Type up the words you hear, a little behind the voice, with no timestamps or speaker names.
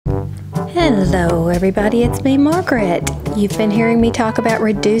Hello everybody, it's me, Margaret. You've been hearing me talk about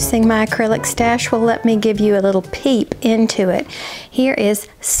reducing my acrylic stash. Well, let me give you a little peep into it. Here is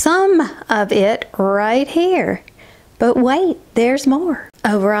some of it right here. But wait, there's more.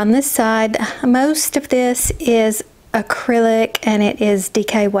 Over on this side, most of this is acrylic and it is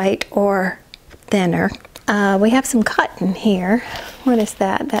DK weight or thinner. We have some cotton here. What is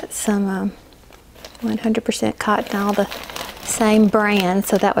that? That's some 100% cotton, all the same brand,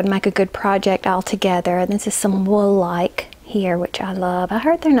 so that would make a good project altogether. And this is some wool-like here, which I love. I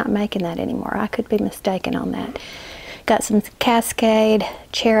heard they're not making that anymore. I could be mistaken on that. Got some Cascade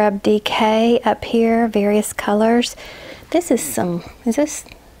Cherub DK up here, various colors. This is some, is this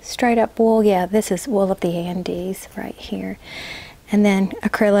straight up wool? Yeah, this is wool of the Andes right here. And then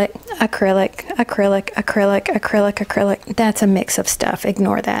acrylic, acrylic, acrylic, acrylic, acrylic, acrylic. That's a mix of stuff,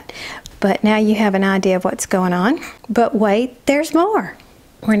 ignore that. But now you have an idea of what's going on. But wait, there's more.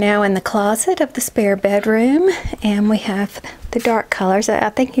 We're now in the closet of the spare bedroom, and we have the dark colors.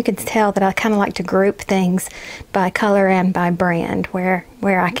 I think you can tell that I kind of like to group things by color and by brand where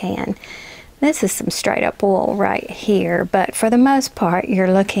I can. This is some straight up wool right here, but for the most part,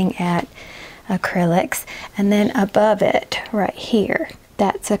 you're looking at acrylics. And then above it, right here,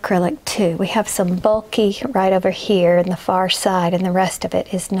 that's acrylic too. We have some bulky right over here in the far side, and the rest of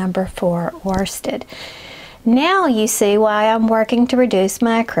it is number 4 worsted. Now you see why I'm working to reduce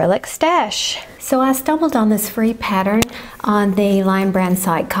my acrylic stash. So I stumbled on this free pattern on the Line Brand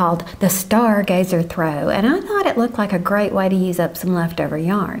site called the Stargazer Throw, and I thought it looked like a great way to use up some leftover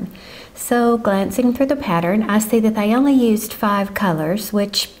yarn. So glancing through the pattern, I see that they only used 5 colors,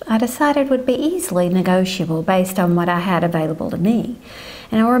 which I decided would be easily negotiable based on what I had available to me.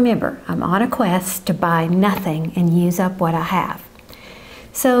 And now remember, I'm on a quest to buy nothing and use up what I have.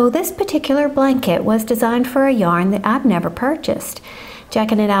 So this particular blanket was designed for a yarn that I've never purchased.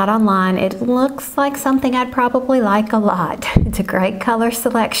 Checking it out online, it looks like something I'd probably like a lot. It's a great color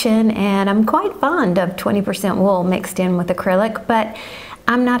selection, and I'm quite fond of 20% wool mixed in with acrylic, but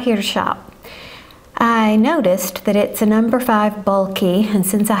I'm not here to shop. I noticed that it's a number 5 bulky, and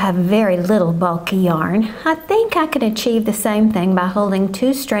since I have very little bulky yarn, I think I can achieve the same thing by holding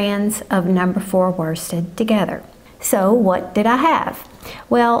 2 strands of number 4 worsted together. So what did I have?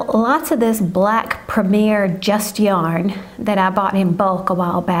 Well, lots of this black Premier Just yarn that I bought in bulk a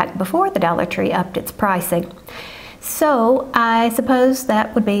while back before the Dollar Tree upped its pricing. So I suppose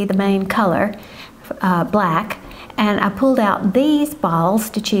that would be the main color, black. And I pulled out these balls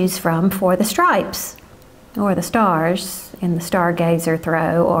to choose from for the stripes, or the stars in the Stargazer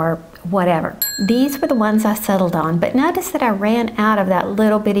Throw, or whatever. These were the ones I settled on, but notice that I ran out of that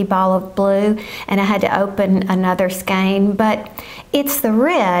little bitty ball of blue and I had to open another skein, but it's the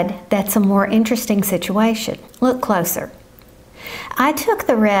red that's a more interesting situation. Look closer. I took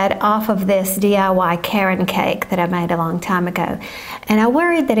the red off of this DIY Karen cake that I made a long time ago, and I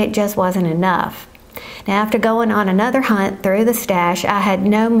worried that it just wasn't enough. Now, after going on another hunt through the stash, I had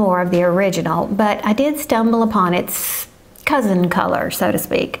no more of the original, but I did stumble upon its cousin color, so to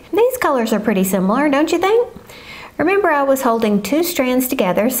speak. These colors are pretty similar, don't you think? Remember, I was holding 2 strands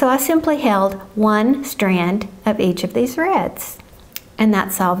together, so I simply held 1 strand of each of these reds. And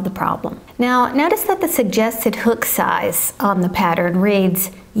that solved the problem. Now, notice that the suggested hook size on the pattern reads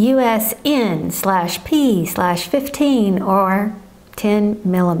US/N/P/15 or 10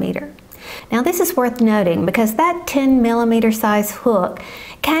 millimeter. Now this is worth noting because that 10 millimeter size hook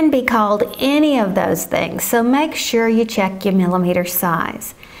can be called any of those things, so make sure you check your millimeter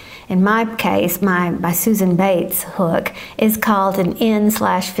size. In my case, my Susan Bates hook is called an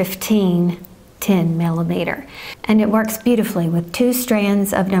N/15 10 millimeter, and it works beautifully with 2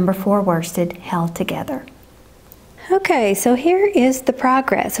 strands of number 4 worsted held together. Okay, so here is the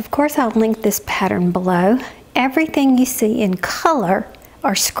progress. Of course, I'll link this pattern below. Everything you see in color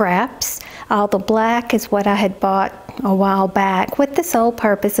are scraps. All the black is what I had bought a while back with the sole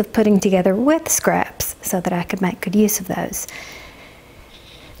purpose of putting together with scraps so that I could make good use of those.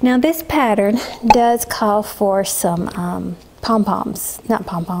 Now this pattern does call for some tassels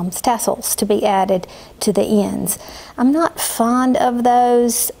to be added to the ends. I'm not fond of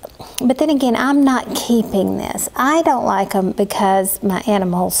those, but then again, I'm not keeping this. I don't like them because my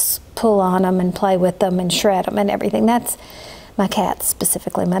animals pull on them and play with them and shred them and everything. That's my cat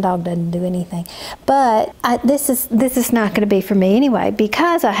specifically. My dog doesn't do anything. But this is not going to be for me anyway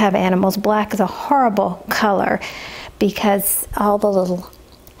because I have animals. Black is a horrible color because all the little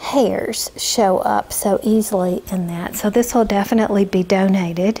hairs show up so easily in that. So this will definitely be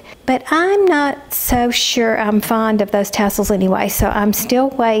donated. But I'm not so sure I'm fond of those tassels anyway, so I'm still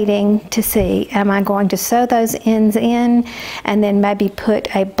waiting to see, am I going to sew those ends in and then maybe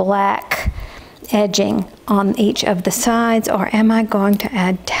put a black edging on each of the sides, or am I going to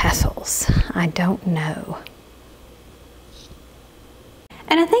add tassels? I don't know.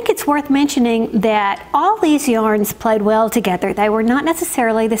 And I think it's worth mentioning that all these yarns played well together. They were not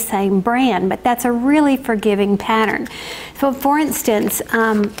necessarily the same brand, but that's a really forgiving pattern. So for instance,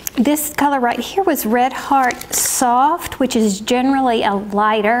 this color right here was Red Heart Soft, which is generally a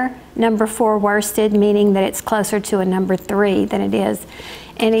lighter number 4 worsted, meaning that it's closer to a number 3 than it is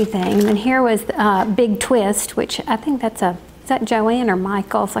anything. And here was Big Twist, which I think that's a, is that Joanne or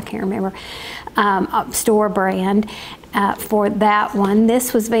Michael's? I can't remember. Store brand. For that one.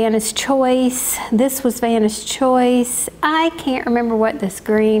 This was Vanna's Choice. This was Vanna's Choice. I can't remember what this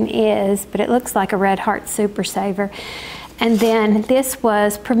green is, but it looks like a Red Heart Super Saver. And then this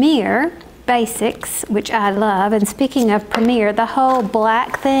was Premier Basics, which I love. And speaking of Premier, the whole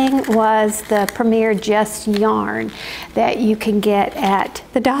black thing was the Premier Just yarn that you can get at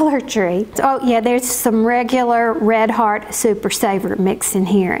the Dollar Tree. Oh yeah, there's some regular Red Heart Super Saver mixed in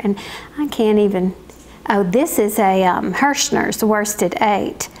here. And I can't even, oh, this is a Hirschner's Worsted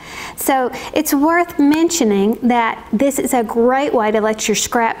 8. So it's worth mentioning that this is a great way to let your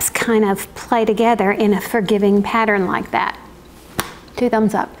scraps kind of play together in a forgiving pattern like that. 2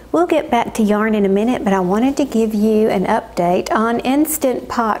 thumbs up. We'll get back to yarn in a minute, but I wanted to give you an update on Instant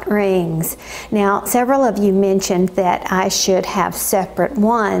Pot rings. Now, several of you mentioned that I should have separate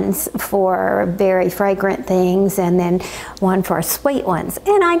ones for very fragrant things and then one for sweet ones,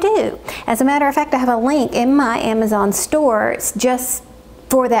 and I do. As a matter of fact, I have a link in my Amazon store. It's just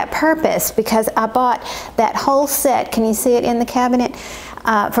for that purpose because I bought that whole set. Can you see it in the cabinet?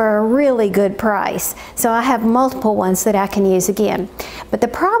 For a really good price. So I have multiple ones that I can use again. But the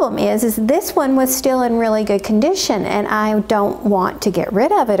problem is this one was still in really good condition and I don't want to get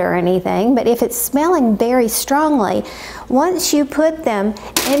rid of it or anything, but if it's smelling very strongly, once you put them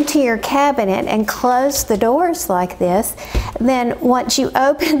into your cabinet and close the doors like this, then once you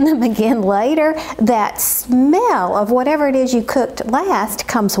open them again later, that smell of whatever it is you cooked last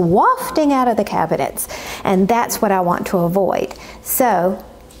comes wafting out of the cabinets, and that's what I want to avoid. So,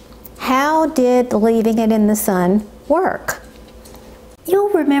 how did leaving it in the sun work? You'll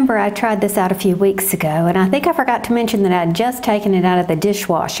remember I tried this out a few weeks ago, and I think I forgot to mention that I had just taken it out of the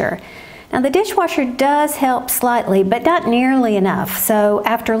dishwasher. Now the dishwasher does help slightly, but not nearly enough. So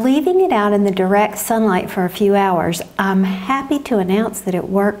after leaving it out in the direct sunlight for a few hours, I'm happy to announce that it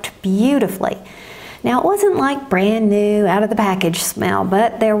worked beautifully. Now it wasn't like brand new, out of the package smell,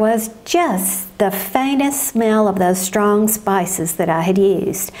 but there was just the faintest smell of those strong spices that I had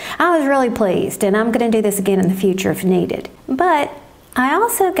used. I was really pleased, and I'm going to do this again in the future if needed. But I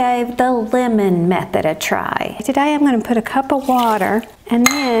also gave the lemon method a try. Today I'm going to put a cup of water, and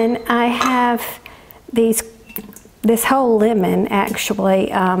then I have this whole lemon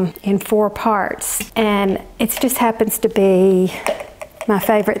actually in 4 parts, and it just happens to be my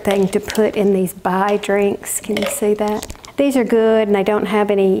favorite thing to put in these buy drinks. Can you see that? These are good and they don't have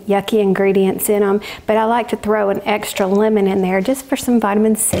any yucky ingredients in them, but I like to throw an extra lemon in there just for some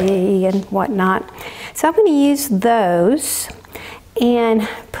vitamin C and whatnot. So I'm going to use those and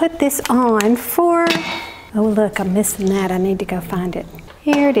put this on for, oh look, I'm missing that. I need to go find it.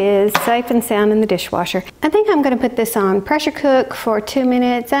 Here it is, safe and sound in the dishwasher. I think I'm going to put this on pressure cook for 2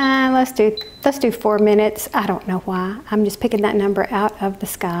 minutes. Let's do 4 minutes. I don't know why. I'm just picking that number out of the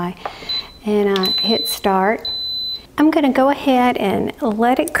sky. And I hit start. I'm going to go ahead and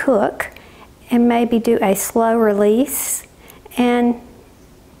let it cook and maybe do a slow release and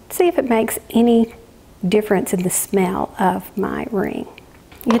see if it makes any difference in the smell of my ring.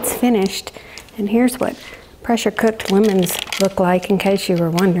 It's finished, and here's what pressure cooked lemons look like, in case you were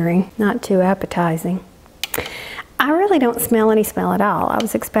wondering. Not too appetizing. I really don't smell any smell at all. I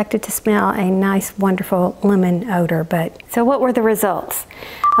was expected to smell a nice, wonderful lemon odor, but so what were the results?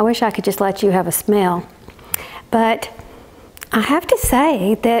 I wish I could just let you have a smell. But I have to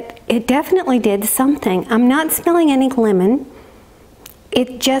say that it definitely did something. I'm not smelling any lemon.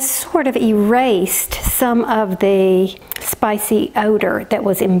 It just sort of erased some of the spicy odor that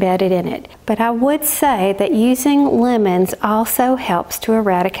was embedded in it. But I would say that using lemons also helps to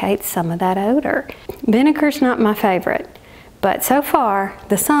eradicate some of that odor. Vinegar's not my favorite, but so far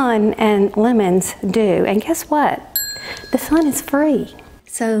the sun and lemons do. And guess what? The sun is free.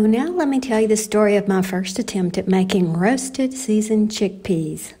 So now let me tell you the story of my first attempt at making roasted seasoned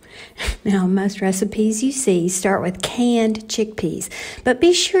chickpeas. Now, most recipes you see start with canned chickpeas, but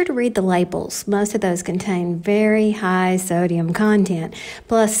be sure to read the labels. Most of those contain very high sodium content,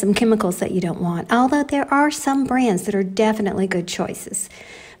 plus some chemicals that you don't want, although there are some brands that are definitely good choices.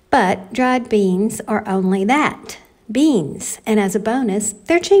 But dried beans are only that, beans, and as a bonus,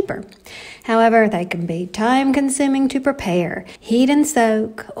 they're cheaper. However, they can be time-consuming to prepare. Heat and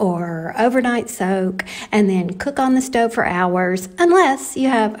soak or overnight soak and then cook on the stove for hours unless you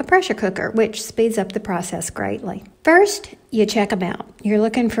have a pressure cooker, which speeds up the process greatly. First, you check them out. You're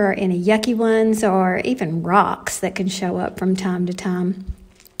looking for any yucky ones or even rocks that can show up from time to time.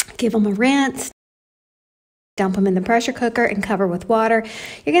 Give them a rinse. Dump them in the pressure cooker and cover with water.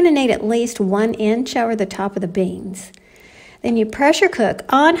 You're going to need at least 1 inch over the top of the beans. Then you pressure cook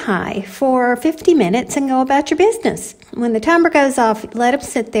on high for 50 minutes and go about your business. When the timer goes off, let them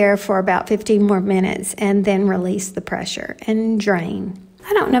sit there for about 15 more minutes and then release the pressure and drain.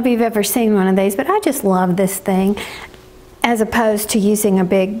 I don't know if you've ever seen one of these, but I just love this thing. As opposed to using a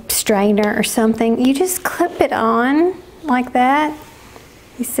big strainer or something, you just clip it on like that,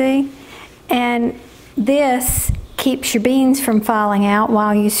 you see? And this keeps your beans from falling out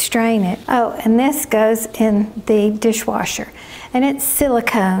while you strain it. Oh, and this goes in the dishwasher. And it's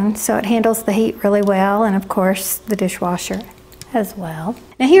silicone, so it handles the heat really well, and of course the dishwasher as well.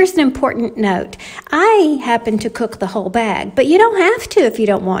 Now here's an important note. I happen to cook the whole bag, but you don't have to if you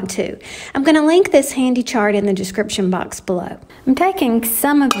don't want to. I'm going to link this handy chart in the description box below. I'm taking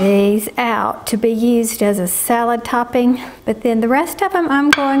some of these out to be used as a salad topping, but then the rest of them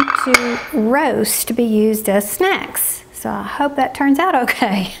I'm going to roast to be used as snacks. So I hope that turns out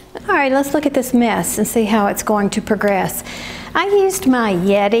okay. All right, let's look at this mess and see how it's going to progress. I used my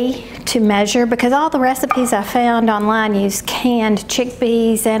Yeti to measure because all the recipes I found online use canned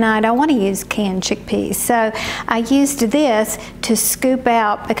chickpeas and I don't want to use canned chickpeas. So I used this to scoop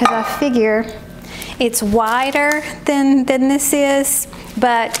out because I figure it's wider than this is,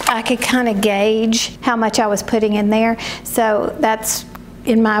 but I could kind of gauge how much I was putting in there. So that's,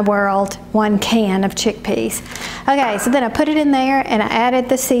 in my world, 1 can of chickpeas. Okay, so then I put it in there and I added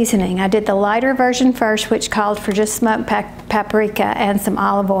the seasoning. I did the lighter version first, which called for just smoked paprika and some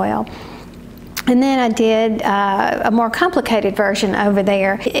olive oil. And then I did a more complicated version over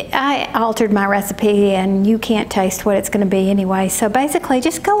there. I altered my recipe and you can't taste what it's going to be anyway. So basically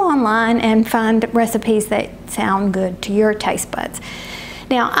just go online and find recipes that sound good to your taste buds.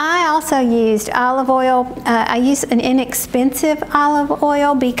 Now, I also used olive oil. I use an inexpensive olive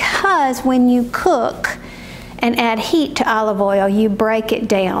oil because when you cook and add heat to olive oil, you break it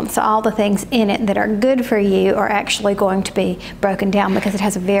down. So all the things in it that are good for you are actually going to be broken down because it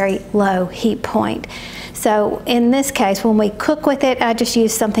has a very low heat point. So in this case, when we cook with it, I just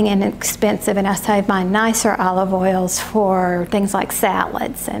use something inexpensive and I save my nicer olive oils for things like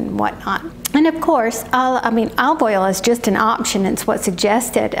salads and whatnot. And of course, olive oil is just an option. It's what's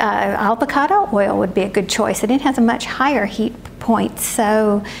suggested. Avocado oil would be a good choice, and it has a much higher heat point.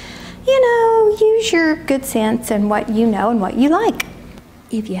 So, you know, use your good sense and what you know and what you like.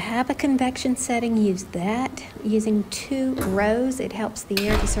 If you have a convection setting, use that. Using 2 rows, it helps the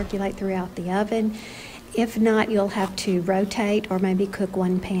air to circulate throughout the oven. If not, you'll have to rotate or maybe cook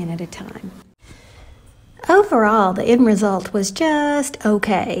 1 pan at a time. Overall, the end result was just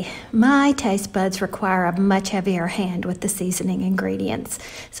okay. My taste buds require a much heavier hand with the seasoning ingredients,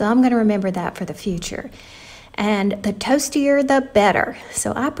 so I'm going to remember that for the future. And the toastier, the better.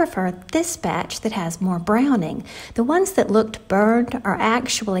 So I prefer this batch that has more browning. The ones that looked burned are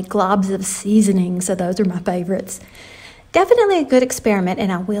actually globs of seasoning, so those are my favorites. Definitely a good experiment,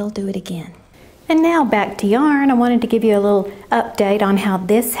 and I will do it again. And now back to yarn. I wanted to give you a little update on how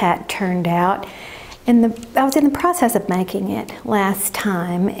this hat turned out. I was in the process of making it last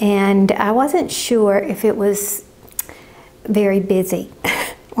time, and I wasn't sure if it was very busy.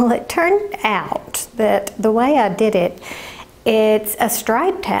 Well, it turned out that the way I did it, it's a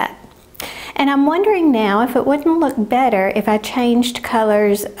striped hat. And I'm wondering now if it wouldn't look better if I changed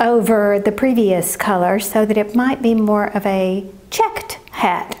colors over the previous color so that it might be more of a checked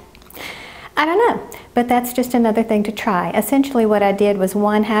hat. I don't know, but that's just another thing to try. Essentially what I did was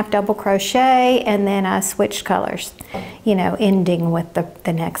 1/2 double crochet and then I switched colors, you know, ending with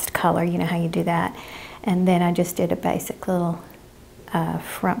the next color, you know how you do that. And then I just did a basic little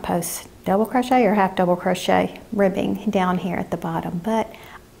front post double crochet or 1/2 double crochet ribbing down here at the bottom. But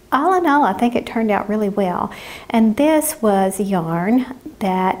all in all, I think it turned out really well. And this was yarn,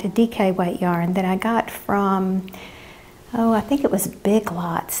 that DK weight yarn that I got from, oh, I think it was Big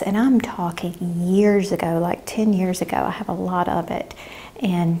Lots, and I'm talking years ago, like 10 years ago. I have a lot of it.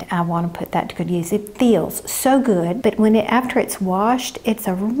 and I want to put that to good use. It feels so good, but after it's washed, it's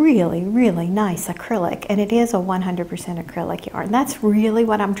a really, really nice acrylic, and it is a 100% acrylic yarn. That's really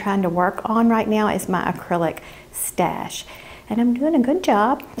what I'm trying to work on right now, is my acrylic stash. And I'm doing a good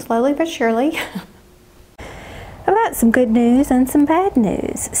job, slowly but surely. I've got some good news and some bad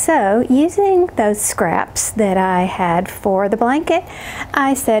news. So, using those scraps that I had for the blanket,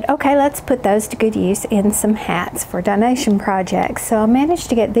 I said, okay, let's put those to good use in some hats for donation projects. So I managed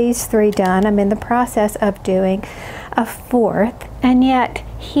to get these 3 done. I'm in the process of doing a 4th, and yet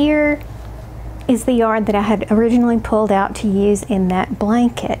here is the yarn that I had originally pulled out to use in that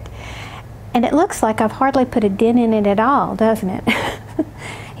blanket. And it looks like I've hardly put a dent in it at all, doesn't it?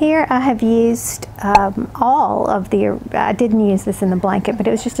 Here I have used all of I didn't use this in the blanket, but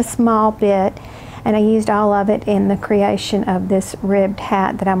it was just a small bit, and I used all of it in the creation of this ribbed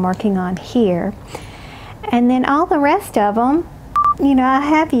hat that I'm working on here. And then all the rest of them, you know, I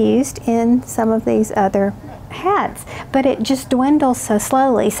have used in some of these other hats, but it just dwindles so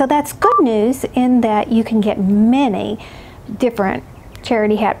slowly. So that's good news in that you can get many different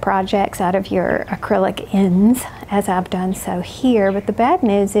charity hat projects out of your acrylic ends, as I've done so here. But the bad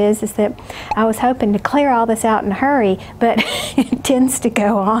news is that I was hoping to clear all this out in a hurry, but it tends to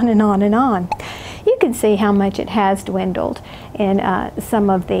go on and on and on. You can see how much it has dwindled in some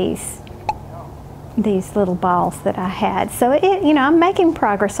of these little balls that I had. So you know, I'm making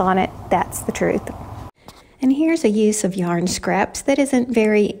progress on it. That's the truth. And here's a use of yarn scraps that isn't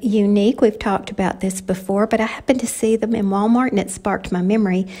very unique. We've talked about this before, but I happened to see them in Walmart and it sparked my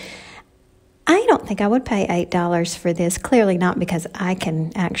memory. I don't think I would pay $8 for this, clearly not because I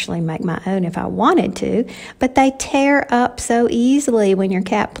can actually make my own if I wanted to, but they tear up so easily when your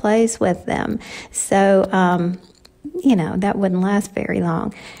cat plays with them. So, you know, that wouldn't last very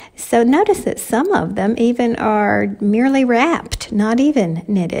long. So notice that some of them even are merely wrapped, not even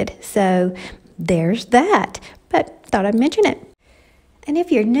knitted. So there's that, but thought I'd mention it. And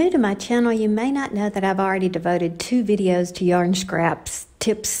if you're new to my channel, you may not know that I've already devoted 2 videos to yarn scraps,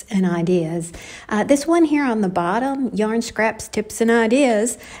 tips, and ideas. This one here on the bottom, Yarn Scraps, Tips, and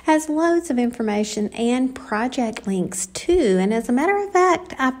Ideas, has loads of information and project links too. And as a matter of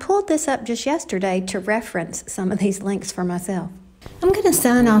fact, I pulled this up just yesterday to reference some of these links for myself. I'm going to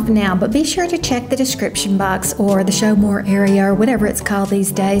sign off now, but be sure to check the description box or the Show More area or whatever it's called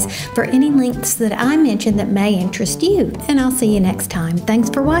these days for any links that I mention that may interest you. And I'll see you next time.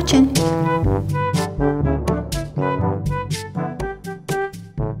 Thanks for watching.